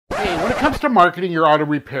When it comes to marketing your auto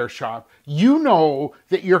repair shop, you know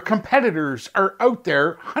that your competitors are out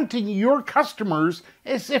there hunting your customers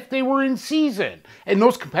as if they were in season. And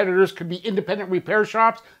those competitors could be independent repair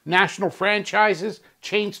shops, national franchises,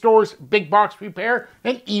 chain stores, big box repair,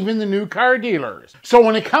 and even the new car dealers. So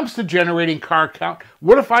when it comes to generating car count,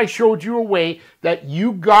 what if I showed you a way that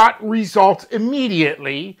you got results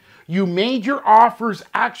immediately? You made your offers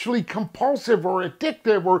actually compulsive or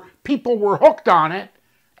addictive, or people were hooked on it,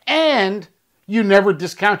 and you never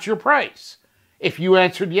discount your price. If you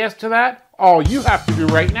answered yes to that, all you have to do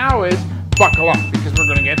right now is buckle up, because we're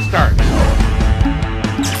going to get started.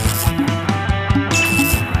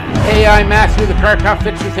 Hey, I'm Matthew, the Car Count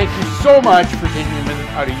Fixer. Thank you so much for taking a minute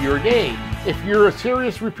out of your day. If you're a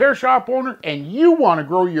serious repair shop owner and you want to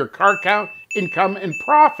grow your car count, income, and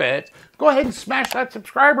profit, go ahead and smash that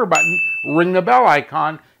subscriber button, ring the bell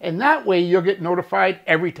icon, and that way you'll get notified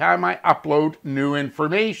every time I upload new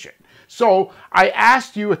information. So I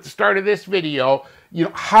asked you at the start of this video,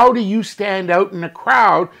 how do you stand out in a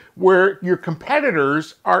crowd where your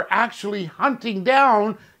competitors are actually hunting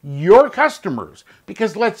down your customers?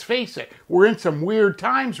 Because let's face it, we're in some weird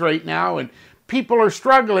times right now, and people are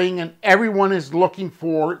struggling, and everyone is looking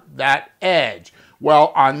for that edge.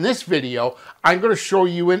 Well, on this video, I'm going to show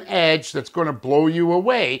you an edge that's going to blow you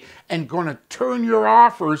away and going to turn your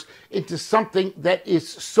offers into something that is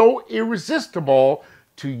so irresistible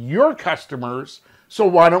to your customers. So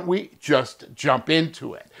why don't we just jump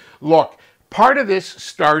into it? Look, part of this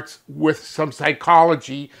starts with some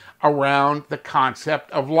psychology around the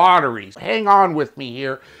concept of lotteries. Hang on with me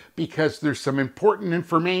here, because there's some important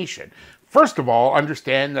information. First of all,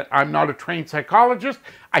 understand that I'm not a trained psychologist.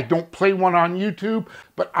 I don't play one on YouTube,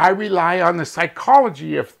 but I rely on the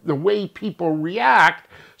psychology of the way people react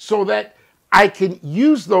so that I can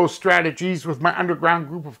use those strategies with my underground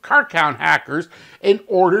group of car count hackers in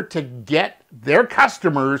order to get their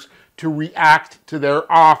customers to react to their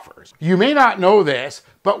offers. You may not know this,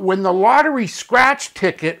 but when the lottery scratch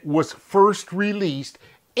ticket was first released,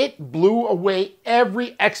 it blew away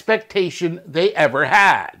every expectation they ever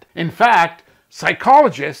had. In fact,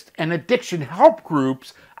 psychologists and addiction help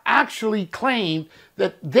groups actually claimed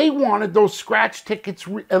that they wanted those scratch tickets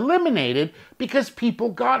eliminated because people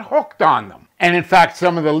got hooked on them. And in fact,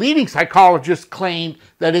 some of the leading psychologists claimed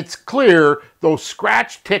that it's clear those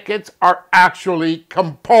scratch tickets are actually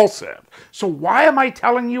compulsive. So why am I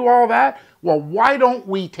telling you all that? Well, why don't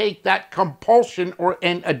we take that compulsion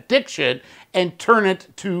and addiction and turn it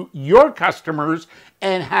to your customers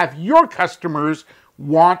and have your customers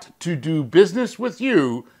want to do business with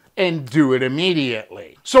you and do it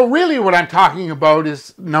immediately? So really what I'm talking about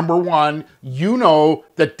is, number one, you know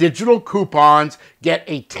that digital coupons get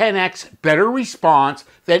a 10x better response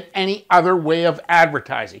than any other way of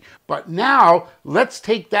advertising. But now let's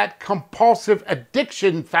take that compulsive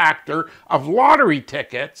addiction factor of lottery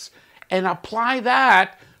tickets and apply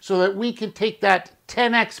that so that we can take that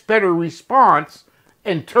 10x better response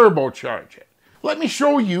and turbocharge it. Let me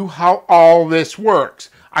show you how all this works.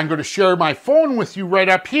 I'm going to share my phone with you right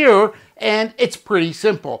up here, and it's pretty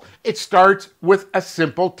simple. It starts with a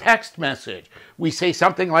simple text message. We say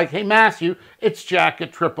something like, "Hey Matthew, it's Jack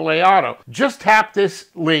at AAA Auto. Just tap this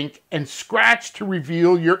link and scratch to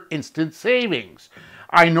reveal your instant savings.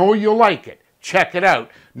 I know you'll like it. Check it out."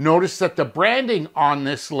 Notice that the branding on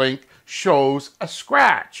this link shows a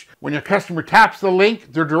scratch. When your customer taps the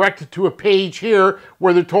link, they're directed to a page here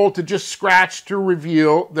where they're told to just scratch to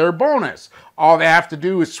reveal their bonus. All they have to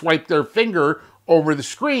do is swipe their finger over the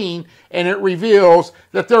screen and it reveals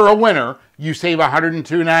that they're a winner. You save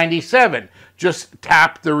 $102.97. Just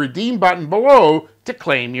tap the redeem button below to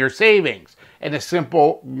claim your savings. And a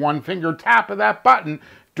simple one-finger tap of that button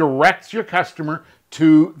directs your customer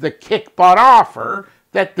to the kick butt offer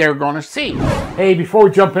that they're going to see. Hey, before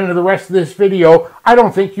we jump into the rest of this video, I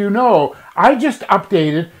don't think you know, I just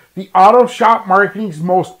updated the Auto Shop Marketing's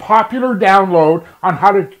most popular download on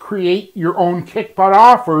how to create your own kick butt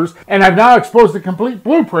offers, and I've now exposed the complete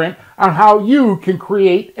blueprint on how you can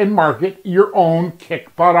create and market your own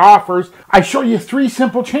kick butt offers. I show you 3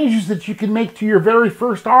 simple changes that you can make to your very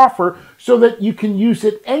first offer so that you can use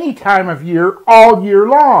it any time of year, all year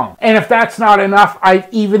long. And if that's not enough,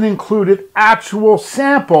 I've even included actual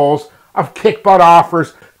samples of kick butt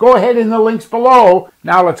offers. Go ahead in the links below.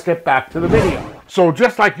 Now let's get back to the video. So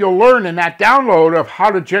just like you'll learn in that download of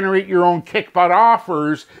how to generate your own kick butt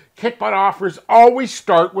offers always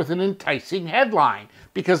start with an enticing headline.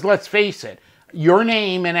 Because let's face it, your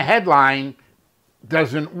name in a headline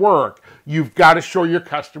doesn't work. You've got to show your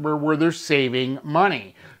customer where they're saving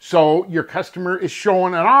money. So your customer is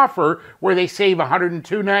showing an offer where they save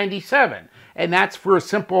 $102.97. And that's for a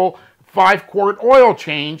simple 5-quart oil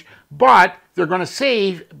change, but they're going to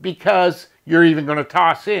save because you're even going to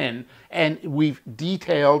toss in, and we've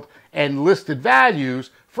detailed and listed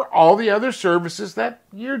values for all the other services that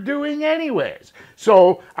you're doing anyways.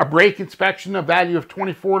 So a brake inspection, a value of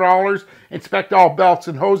 $24, inspect all belts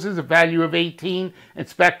and hoses, a value of $18,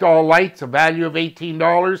 inspect all lights, a value of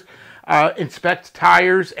 $18, inspect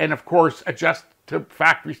tires, and of course adjust to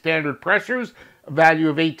factory standard pressures, a value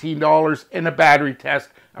of $18, and a battery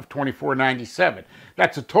test of $24.97.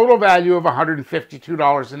 That's a total value of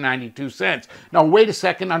 $152.92. Now wait a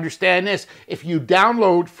second, understand this. If you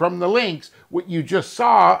download from the links what you just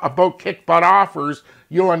saw about Kick Butt offers,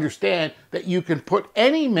 you'll understand that you can put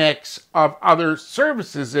any mix of other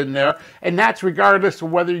services in there, and that's regardless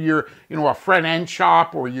of whether you're, a front end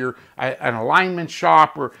shop or you're an alignment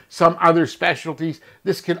shop or some other specialties.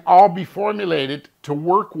 This can all be formulated to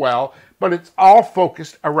work well, but it's all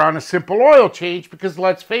focused around a simple oil change because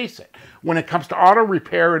let's face it, when it comes to auto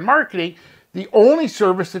repair and marketing, the only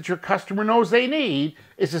service that your customer knows they need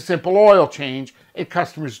is a simple oil change, and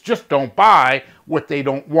customers just don't buy what they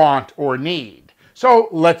don't want or need. So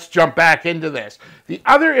let's jump back into this. The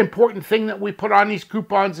other important thing that we put on these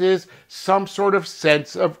coupons is some sort of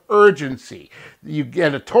sense of urgency. You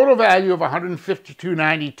get a total value of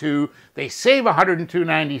 $152.92. They save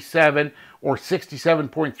 $102.97 or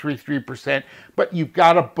 67.33%, but you've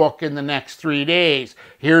got to book in the next 3 days.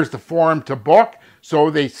 Here's the form to book.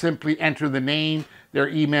 So they simply enter the name, their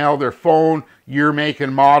email, their phone, year, make,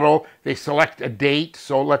 and model. They select a date.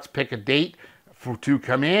 So let's pick a date to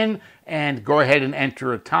come in and go ahead and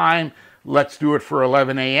enter a time. Let's do it for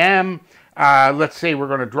 11 a.m. Let's say we're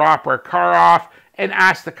going to drop our car off and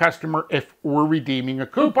ask the customer if we're redeeming a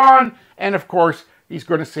coupon. And of course, he's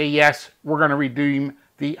going to say, yes, we're going to redeem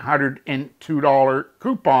the $102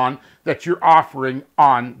 coupon that you're offering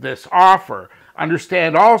on this offer.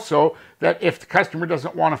 Understand also that if the customer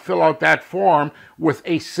doesn't want to fill out that form with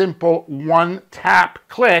a simple one-tap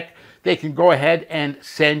click, they can go ahead and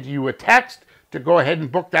send you a text to go ahead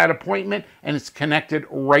and book that appointment, and it's connected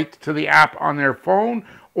right to the app on their phone,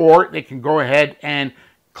 or they can go ahead and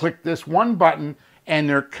click this one button and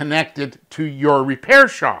they're connected to your repair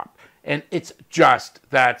shop. And it's just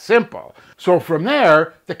that simple. So from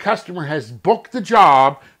there, the customer has booked the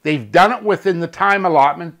job. They've done it within the time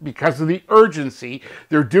allotment because of the urgency.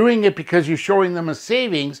 They're doing it because you're showing them a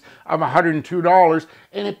savings of $102,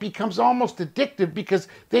 and it becomes almost addictive because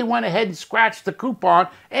they went ahead and scratched the coupon,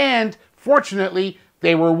 and fortunately,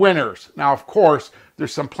 they were winners. Now, of course,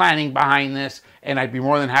 there's some planning behind this, and I'd be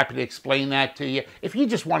more than happy to explain that to you. If you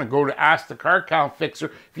just want to go to Ask the Car Count Fixer,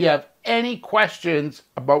 if you have any questions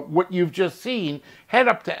about what you've just seen, head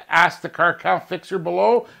up to Ask the Car Count Fixer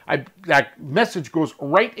below. That message goes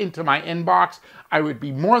right into my inbox. I would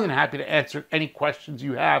be more than happy to answer any questions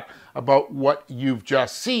you have about what you've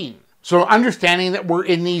just seen. So understanding that we're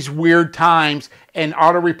in these weird times and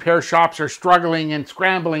auto repair shops are struggling and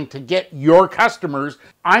scrambling to get your customers,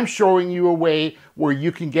 I'm showing you a way where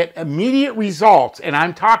you can get immediate results, and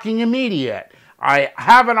I'm talking immediate. I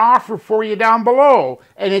have an offer for you down below,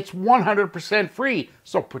 and it's 100% free.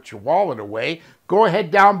 So put your wallet away, go ahead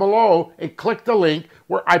down below and click the link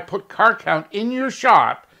where I put car count in your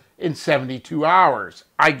shop in 72 hours.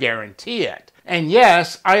 I guarantee it. And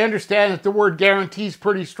yes, I understand that the word guarantee is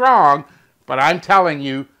pretty strong, but I'm telling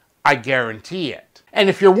you, I guarantee it. And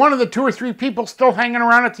if you're one of the 2 or 3 people still hanging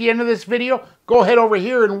around at the end of this video, go ahead over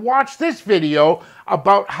here and watch this video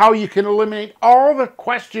about how you can eliminate all the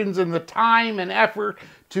questions and the time and effort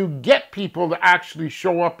to get people to actually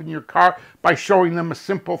show up in your car by showing them a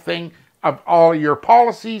simple thing of all your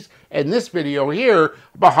policies. And this video here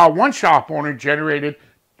about how one shop owner generated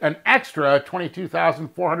an extra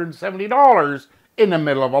 $22,470 in the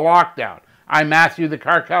middle of a lockdown. I'm Matthew, the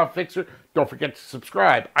Car Count Fixer. Don't forget to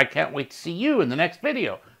subscribe. I can't wait to see you in the next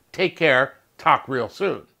video. Take care. Talk real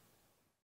soon.